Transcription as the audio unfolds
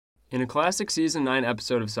In a classic season 9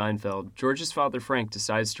 episode of Seinfeld, George's father Frank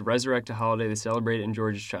decides to resurrect a holiday they celebrated in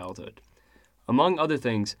George's childhood. Among other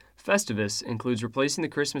things, Festivus includes replacing the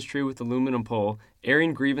Christmas tree with aluminum pole,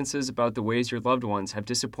 airing grievances about the ways your loved ones have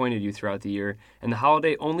disappointed you throughout the year, and the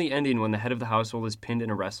holiday only ending when the head of the household is pinned in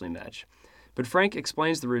a wrestling match. But Frank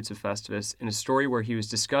explains the roots of Festivus in a story where he was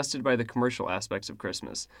disgusted by the commercial aspects of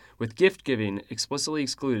Christmas, with gift-giving explicitly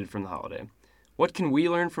excluded from the holiday. What can we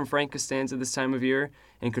learn from Frank Costanza this time of year,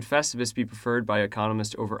 and could Festivus be preferred by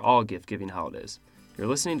economists over all gift-giving holidays? You're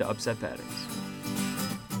listening to Upset Patterns.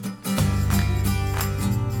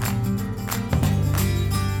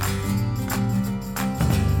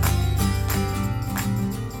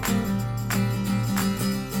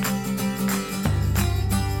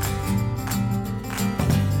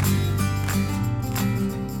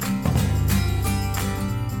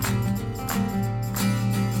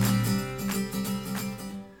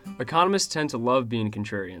 Economists tend to love being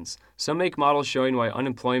contrarians. Some make models showing why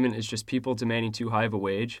unemployment is just people demanding too high of a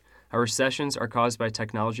wage, how recessions are caused by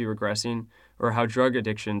technology regressing, or how drug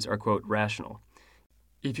addictions are, quote, rational.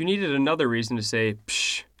 If you needed another reason to say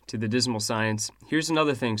psh to the dismal science, here's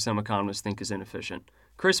another thing some economists think is inefficient.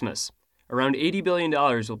 Christmas. Around $80 billion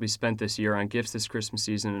will be spent this year on gifts this Christmas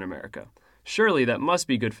season in America. Surely that must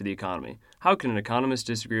be good for the economy. How can an economist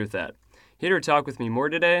disagree with that? Here to talk with me more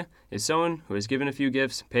today is someone who has given a few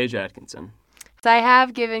gifts, Paige Atkinson. So I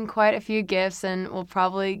have given quite a few gifts and will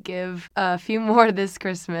probably give a few more this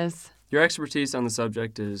Christmas. Your expertise on the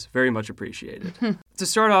subject is very much appreciated. To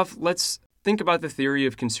start off, let's think about the theory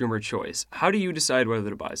of consumer choice. How do you decide whether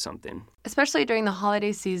to buy something? Especially during the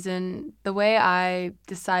holiday season, the way I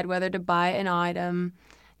decide whether to buy an item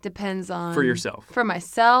depends on... For yourself? For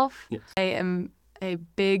myself. Yes. I am a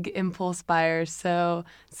big impulse buyer, so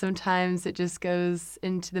sometimes it just goes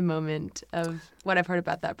into the moment of what I've heard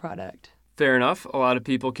about that product. Fair enough. A lot of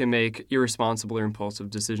people can make irresponsible or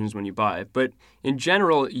impulsive decisions when you buy, but in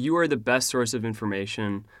general, you are the best source of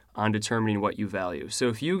information on determining what you value. So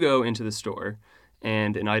if you go into the store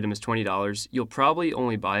and an item is $20, you'll probably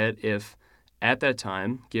only buy it if, at that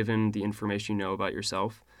time, given the information you know about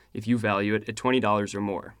yourself, if you value it at $20 or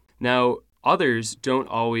more. Now, others don't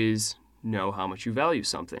always know how much you value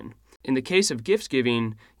something. In the case of gift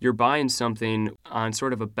giving, you're buying something on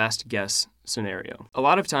sort of a best guess scenario. A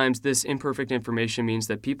lot of times, this imperfect information means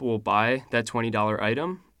that people will buy that $20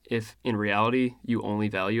 item if, in reality, you only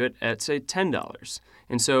value it at, say, $10.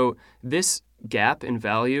 And so this gap in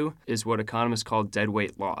value is what economists call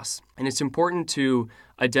deadweight loss. And it's important to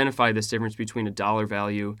identify this difference between a dollar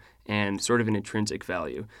value and sort of an intrinsic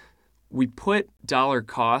value. We put dollar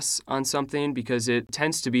costs on something because it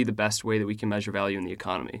tends to be the best way that we can measure value in the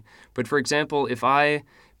economy. But for example, if I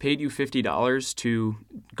paid you $50 to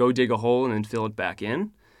go dig a hole and then fill it back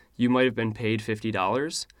in, you might have been paid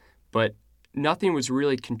 $50, but nothing was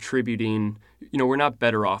really contributing. We're not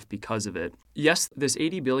better off because of it. Yes, this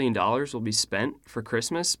 $80 billion will be spent for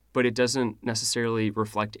Christmas, but it doesn't necessarily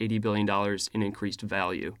reflect $80 billion in increased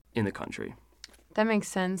value in the country. That makes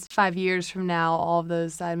sense. 5 years from now, all of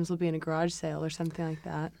those items will be in a garage sale or something like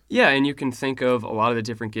that. Yeah, and you can think of a lot of the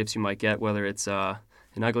different gifts you might get, whether it's an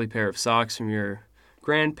ugly pair of socks from your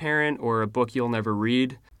grandparent or a book you'll never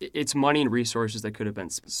read. It's money and resources that could have been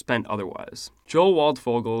spent otherwise. Joel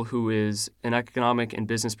Waldfogel, who is an economic and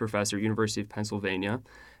business professor at University of Pennsylvania,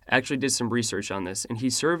 actually did some research on this, and he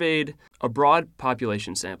surveyed a broad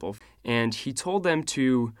population sample, and he told them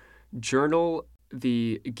to journal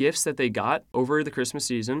the gifts that they got over the Christmas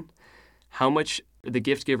season, how much the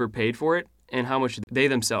gift giver paid for it, and how much they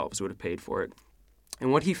themselves would have paid for it.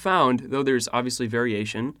 And what he found, though there's obviously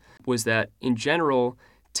variation, was that in general,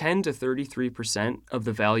 10 to 33% of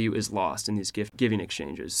the value is lost in these gift-giving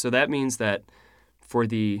exchanges. So that means that for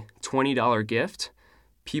the $20 gift,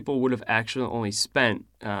 people would have actually only spent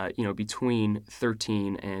between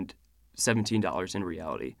 $13 and $17 in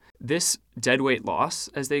reality. This deadweight loss,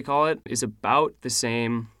 as they call it, is about the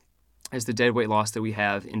same as the deadweight loss that we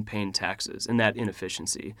have in paying taxes and that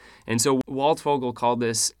inefficiency. And so Waldfogel called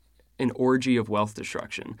this an orgy of wealth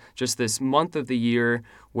destruction, just this month of the year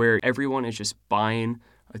where everyone is just buying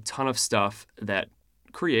a ton of stuff that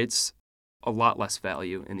creates a lot less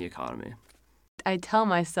value in the economy. I tell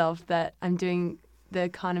myself that I'm doing the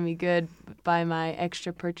economy good by my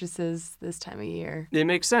extra purchases this time of year. It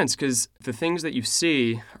makes sense because the things that you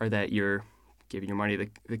see are that you're giving your money to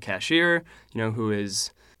the cashier, who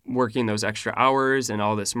is working those extra hours and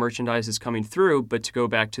all this merchandise is coming through. But to go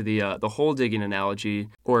back to the hole digging analogy,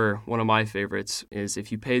 or one of my favorites is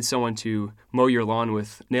if you paid someone to mow your lawn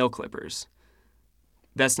with nail clippers,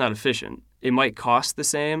 that's not efficient. It might cost the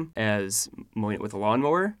same as mowing it with a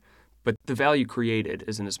lawnmower, but the value created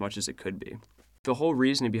isn't as much as it could be. The whole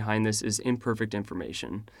reasoning behind this is imperfect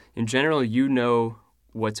information. In general, you know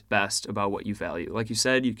what's best about what you value. Like you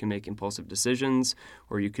said, you can make impulsive decisions,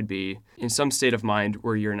 or you could be in some state of mind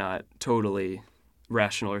where you're not totally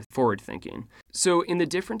rational or forward-thinking. So in the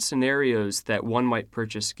different scenarios that one might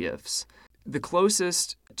purchase gifts, the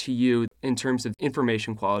closest to you in terms of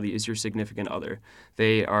information quality is your significant other.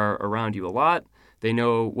 They are around you a lot. They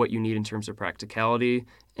know what you need in terms of practicality,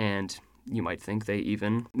 and you might think they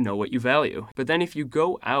even know what you value. But then if you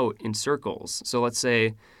go out in circles, so let's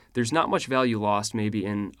say there's not much value lost maybe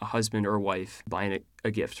in a husband or wife buying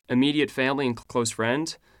a gift. Immediate family and close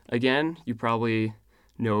friend, again, you probably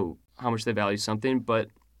know how much they value something, but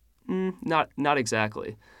not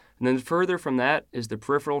exactly. And then further from that is the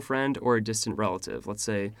peripheral friend or a distant relative. Let's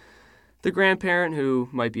say the grandparent who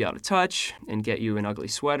might be out of touch and get you an ugly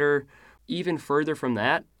sweater. Even further from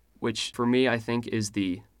that, which for me I think is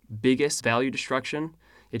the biggest value destruction,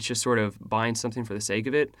 it's just sort of buying something for the sake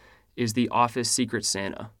of it, is the office secret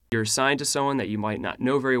Santa. You're assigned to someone that you might not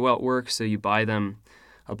know very well at work, so you buy them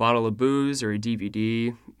a bottle of booze or a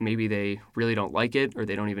DVD. Maybe they really don't like it or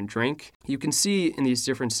they don't even drink. You can see in these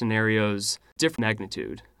different scenarios different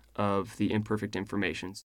magnitude of the imperfect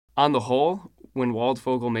information. On the whole, when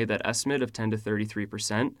Waldfogel made that estimate of 10 to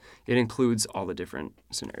 33%, it includes all the different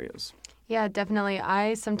scenarios. Yeah, definitely.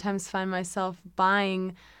 I sometimes find myself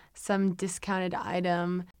buying some discounted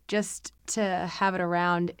item just to have it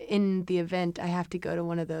around in the event I have to go to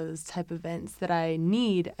one of those type events that I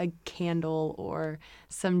need a candle or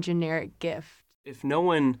some generic gift. If no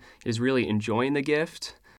one is really enjoying the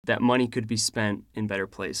gift, that money could be spent in better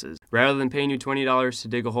places. Rather than paying you $20 to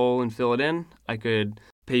dig a hole and fill it in, I could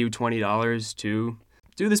pay you $20 to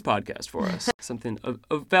do this podcast for us. Something of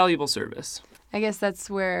valuable service. I guess that's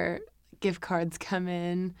where gift cards come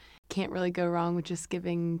in. Can't really go wrong with just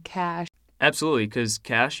giving cash. Absolutely, because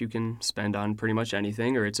cash you can spend on pretty much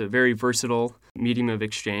anything, or it's a very versatile medium of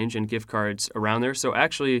exchange, and gift cards around there. So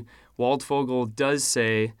actually, Waldfogel does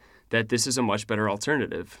say that this is a much better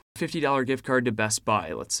alternative. $50 gift card to Best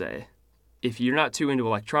Buy, let's say. If you're not too into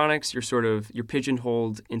electronics, you're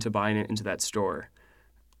pigeonholed into buying it into that store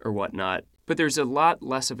or whatnot. But there's a lot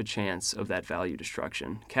less of a chance of that value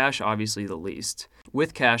destruction. Cash, obviously, the least.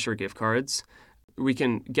 With cash or gift cards, we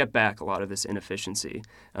can get back a lot of this inefficiency,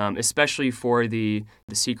 especially for the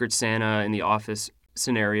secret Santa in the office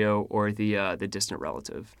scenario or the distant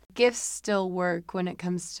relative. Gifts still work when it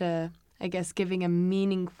comes to, I guess, giving a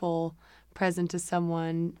meaningful present to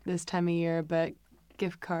someone this time of year, but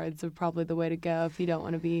gift cards are probably the way to go if you don't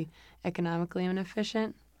want to be economically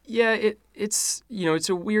inefficient. Yeah, it's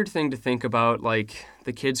a weird thing to think about. Like,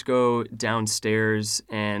 the kids go downstairs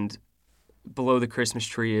and below the Christmas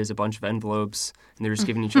tree is a bunch of envelopes and they're just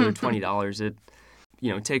giving each other $20.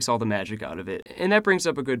 It takes all the magic out of it. And that brings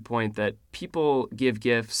up a good point that people give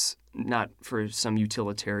gifts not for some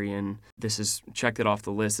utilitarian, this is check it off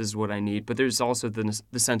the list, this is what I need, but there's also the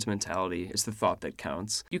sentimentality. It's the thought that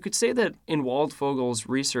counts. You could say that in Waldfogel's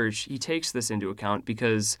research, he takes this into account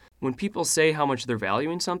because when people say how much they're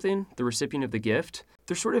valuing something, the recipient of the gift,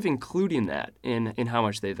 they're sort of including that in how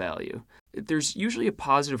much they value. There's usually a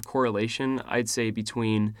positive correlation, I'd say,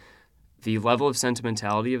 between the level of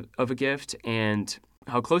sentimentality of a gift and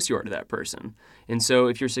how close you are to that person. And so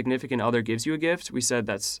if your significant other gives you a gift, we said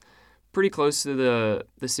that's pretty close to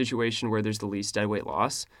the situation where there's the least dead weight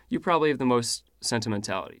loss. You probably have the most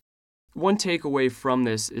sentimentality. One takeaway from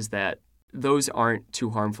this is that those aren't too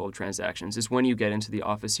harmful of transactions. It's when you get into the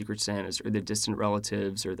office secret Santas or the distant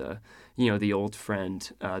relatives or the old friend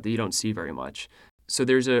that you don't see very much. So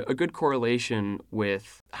there's a good correlation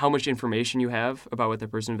with how much information you have about what the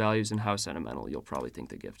person values and how sentimental you'll probably think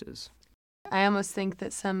the gift is. I almost think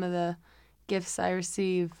that some of the gifts I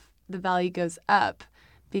receive, the value goes up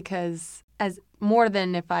because as more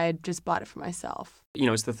than if I had just bought it for myself.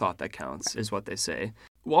 It's the thought that counts, is what they say.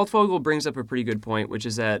 Waldfogel brings up a pretty good point, which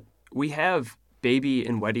is that we have baby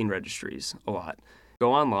and wedding registries a lot.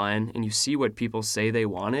 Go online and you see what people say they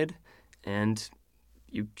wanted, and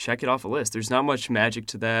you check it off a list. There's not much magic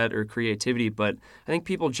to that or creativity, but I think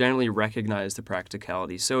people generally recognize the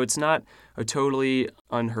practicality. So it's not a totally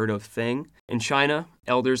unheard of thing. In China,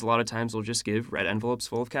 elders a lot of times will just give red envelopes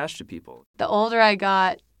full of cash to people. The older I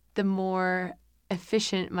got, the more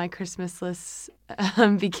efficient my Christmas lists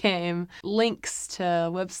became. Links to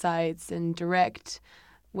websites and direct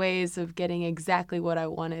ways of getting exactly what I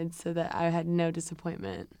wanted so that I had no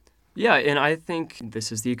disappointment. Yeah, and I think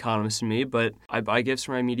this is the economist in me, but I buy gifts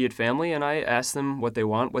for my immediate family and I ask them what they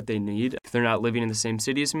want, what they need. If they're not living in the same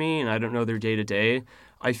city as me and I don't know their day-to-day,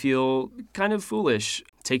 I feel kind of foolish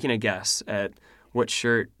taking a guess at what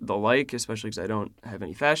shirt they'll like, especially because I don't have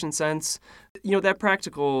any fashion sense. That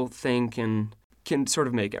practical thing can sort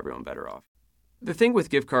of make everyone better off. The thing with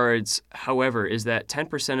gift cards, however, is that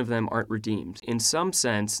 10% of them aren't redeemed. In some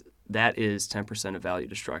sense, that is 10% of value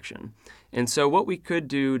destruction. And so what we could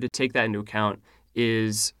do to take that into account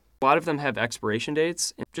is a lot of them have expiration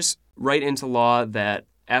dates. And just write into law that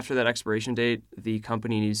after that expiration date, the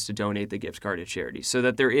company needs to donate the gift card to charity so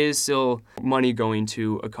that there is still money going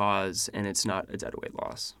to a cause and it's not a deadweight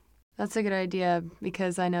loss. That's a good idea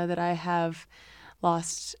because I know that I have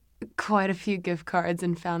lost quite a few gift cards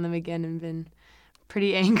and found them again and been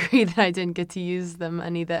pretty angry that I didn't get to use the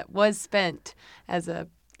money that was spent as a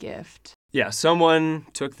gift. Yeah, someone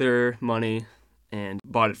took their money and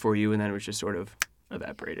bought it for you, and then it was just sort of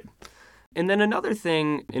evaporated. And then another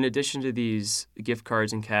thing, in addition to these gift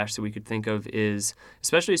cards and cash that we could think of is,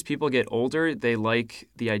 especially as people get older, they like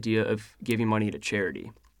the idea of giving money to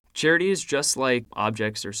charity. Charity is just like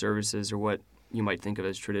objects or services or what you might think of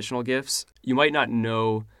as traditional gifts. You might not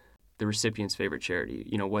know the recipient's favorite charity,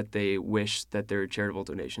 what they wish that their charitable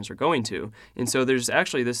donations are going to. And so there's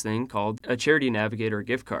actually this thing called a Charity Navigator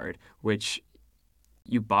gift card, which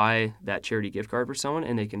you buy that charity gift card for someone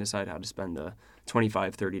and they can decide how to spend the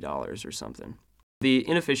 $25, $30 or something. The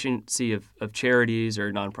inefficiency of charities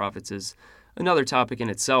or nonprofits is another topic in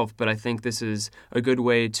itself, but I think this is a good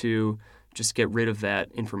way to just get rid of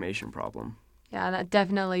that information problem. Yeah, that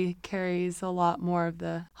definitely carries a lot more of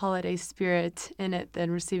the holiday spirit in it than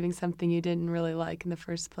receiving something you didn't really like in the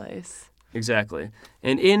first place. Exactly.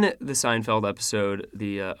 And in the Seinfeld episode,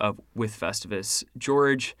 with Festivus,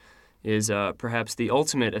 George is perhaps the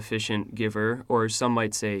ultimate efficient giver, or some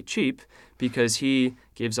might say cheap, because he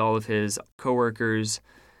gives all of his coworkers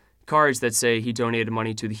cards that say he donated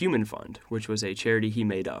money to the Human Fund, which was a charity he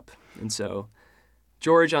made up. And so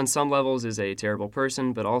George, on some levels, is a terrible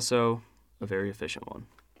person, but also a very efficient one.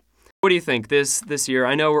 What do you think this year?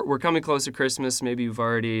 I know we're coming close to Christmas. Maybe you've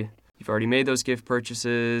already made those gift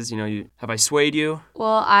purchases. Have I swayed you?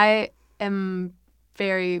 Well, I am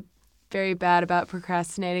very, very bad about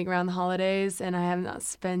procrastinating around the holidays, and I have not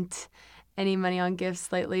spent any money on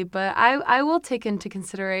gifts lately. But I will take into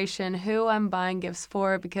consideration who I'm buying gifts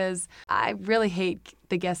for because I really hate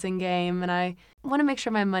the guessing game, and I want to make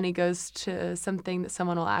sure my money goes to something that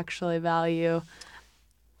someone will actually value.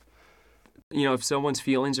 If someone's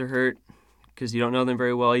feelings are hurt because you don't know them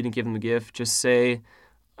very well, you didn't give them a gift, just say,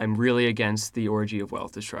 I'm really against the orgy of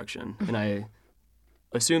wealth destruction. And I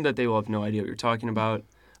assume that they will have no idea what you're talking about,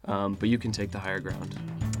 but you can take the higher ground.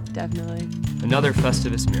 Definitely. Another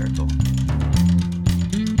Festivus miracle.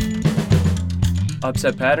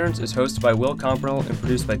 Upset Patterns is hosted by Will Compernell and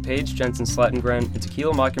produced by Paige Jensen Slattengren at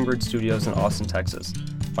Tequila Mockingbird Studios in Austin, Texas.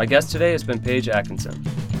 My guest today has been Paige Atkinson.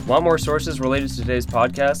 Want more sources related to today's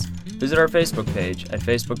podcast? Visit our Facebook page at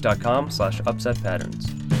facebook.com/upsetpatterns.